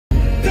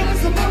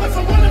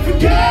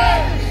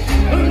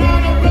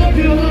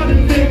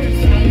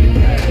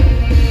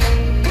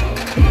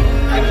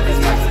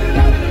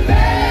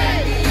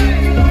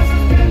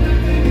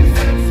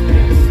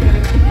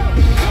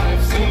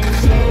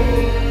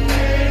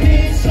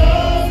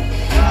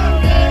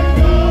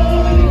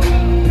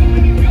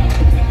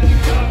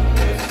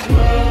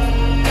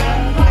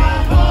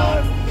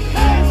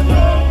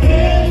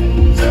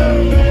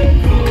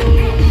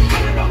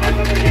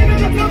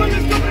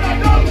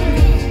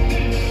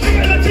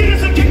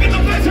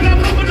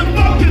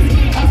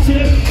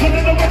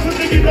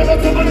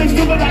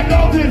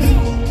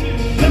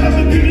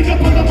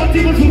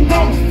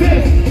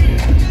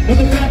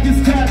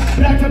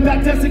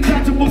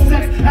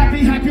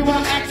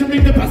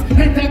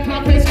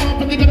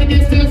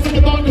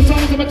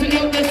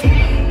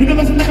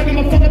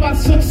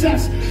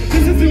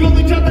the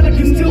only job that I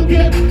can still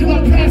get till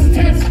I pass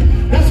test.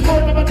 That's more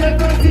than my dead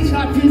friends teach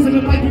not these, and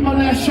it might be my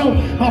last show.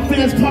 My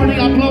fans party,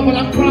 I blow while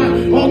I cry.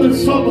 All in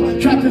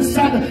sober, trapped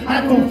inside the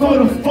iPhone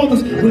photo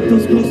folders.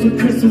 Windows close to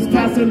Christmas,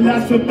 passing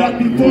last for back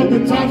before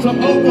the times are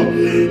over.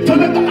 Don't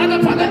let the other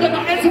part of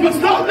my answer was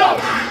no, no.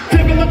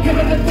 Take a look at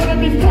it in front of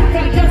me, fuck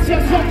that, yes,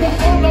 yes, fuck the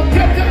all no,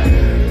 get that.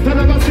 Then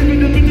I'm about seeing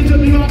the vintage of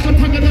New York, I'm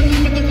talking to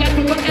living the life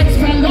of an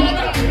ex-fan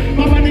Lorna.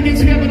 My money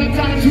gets here, but I'm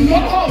dying too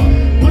low.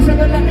 What's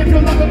that like if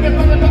you're not gonna get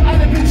better, but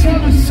out of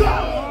control is so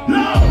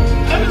low.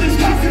 Everything's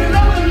costing it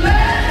all the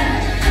land.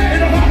 In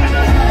the heart of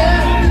the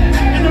head.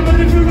 And I'm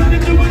ready for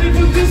running, do it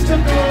for this to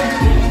go.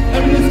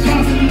 Everything's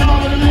costing it all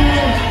the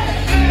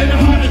land. In the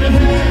heart of the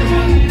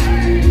head.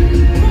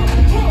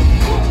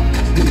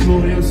 The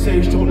glory on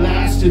stage don't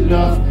last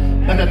enough.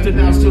 And after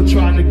now, still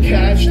trying to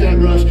catch that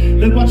rush.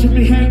 They're watching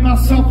me hang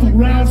myself for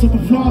rounds of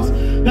applause.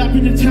 Back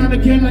in the town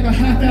again like a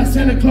half-ass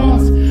Santa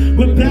Claus.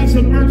 With bags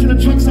of merch in the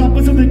truck stop,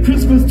 with something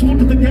Christmas torn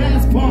to the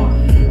gas pump.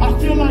 I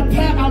feel like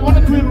Pat, I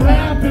wanna quit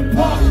ramping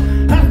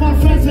pump. Half my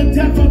friends in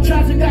death from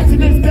tragic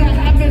accidents, bad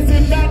habits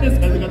and madness.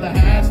 And they got the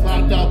hands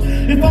locked up.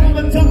 If I'm on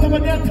the dump, I'm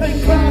an airplane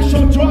crash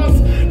or drugs.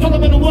 Call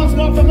them in the worst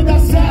motherfucker,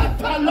 that's sad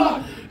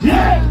fella.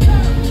 Yeah!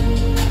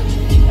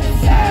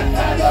 Sad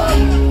fella!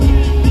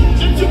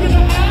 If you're in the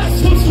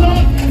ass, who's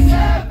love?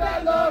 Sad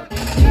fella!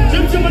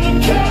 If you're in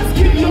the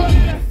casket, look!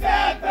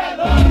 Sad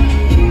fella!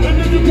 And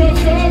if you girls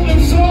got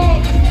them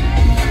songs.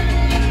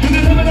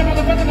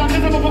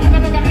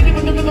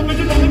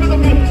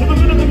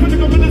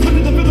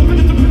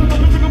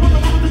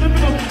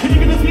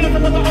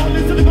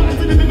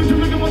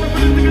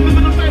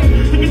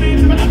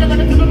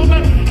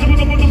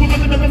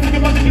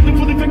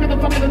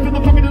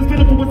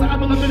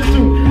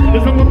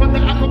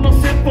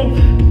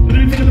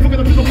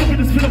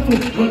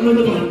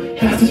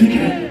 Fast as you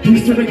can,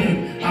 please do it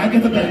again. I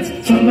got the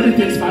bets, somebody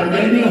thinks my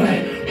radio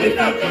head. With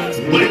no guns,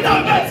 with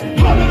no bets.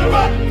 Run on the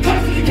run,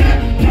 fast as you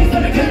can, please do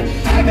it again.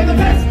 I got the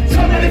bets,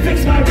 somebody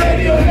fix my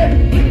radio head.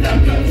 With no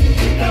guns,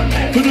 with no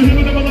bets.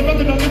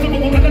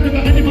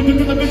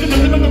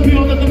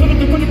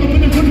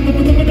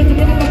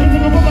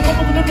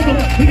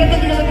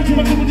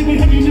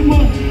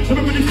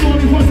 Everybody's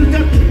story was in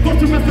depth. What's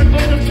the rest of all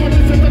the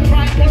choices and the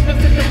crime? What's the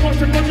sickness, what's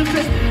the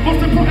consciousness?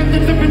 Most important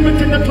things that we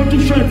mentioned that to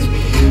shreds.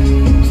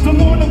 Still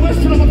more than West,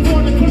 and I'm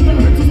born and quick to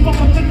hurt to stop.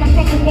 I think I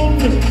fucking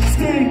want it.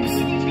 Stinks.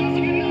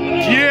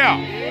 Yeah.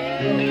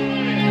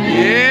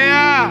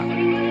 Yeah.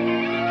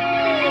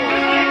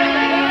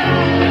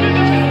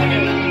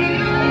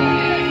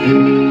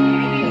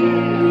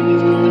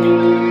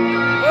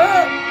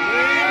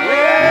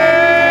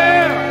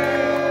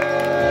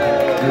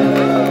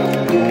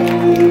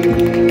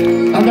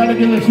 I gotta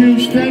give a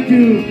huge thank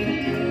you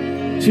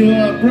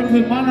to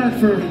Brooklyn Monarch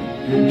for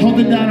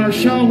holding down our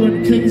show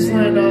when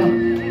Kingsland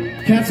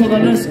canceled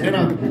on us, and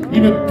an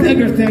even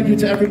bigger thank you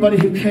to everybody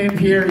who came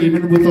here,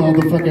 even with all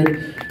the fucking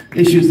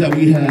issues that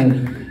we had.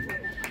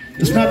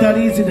 It's not that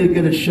easy to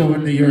get a show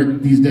in New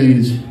York these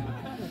days.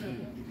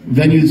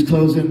 Venues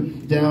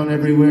closing down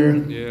everywhere.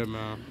 Yeah,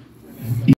 man.